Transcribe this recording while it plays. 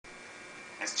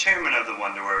As chairman of the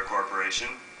Wonderwear Corporation,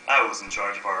 I was in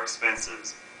charge of our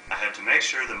expenses. I had to make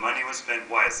sure the money was spent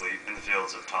wisely in the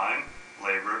fields of time,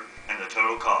 labor, and the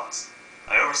total cost.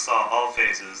 I oversaw all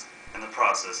phases in the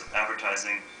process of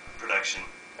advertising, production,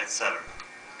 etc.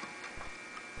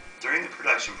 During the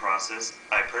production process,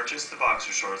 I purchased the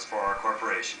boxer shorts for our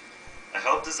corporation. I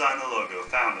helped design the logo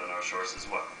found on our shorts as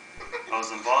well. I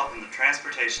was involved in the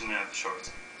transportation of shorts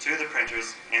to the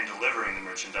printers and delivering the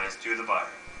merchandise to the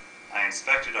buyer. I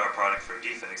inspected our product for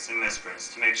defects and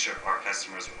misprints to make sure our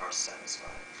customers are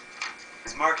satisfied.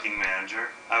 As marketing manager,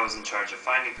 I was in charge of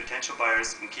finding potential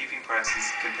buyers and keeping prices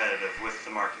competitive with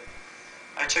the market.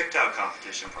 I checked out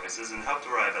competition prices and helped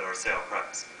arrive at our sale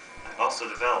price. I also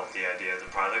developed the idea of the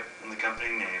product and the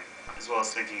company name, as well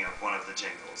as thinking of one of the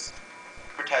jingles.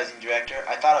 Advertising director,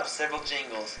 I thought up several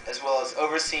jingles, as well as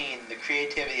overseeing the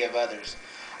creativity of others.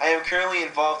 I am currently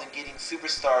involved in getting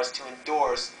superstars to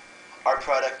endorse our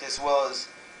product as well as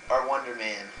our Wonder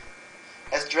Man.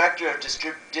 As director of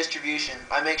distribution,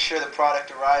 I make sure the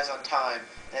product arrives on time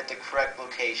and at the correct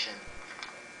location.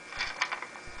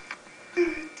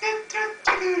 Those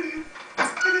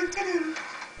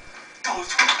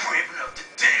who are brave enough to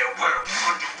dare wear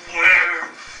Wonderwear.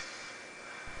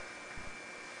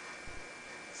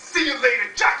 See you later,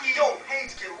 jockey. Yo,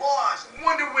 Haynes, get lost.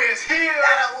 Wonderwear's here.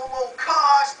 At a low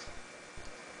cost.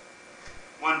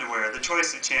 Wonderwear, the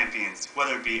choice of champions,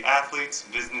 whether it be athletes,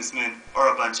 businessmen, or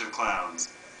a bunch of clowns.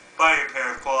 Buy your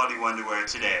pair of quality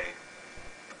Wonderwear today.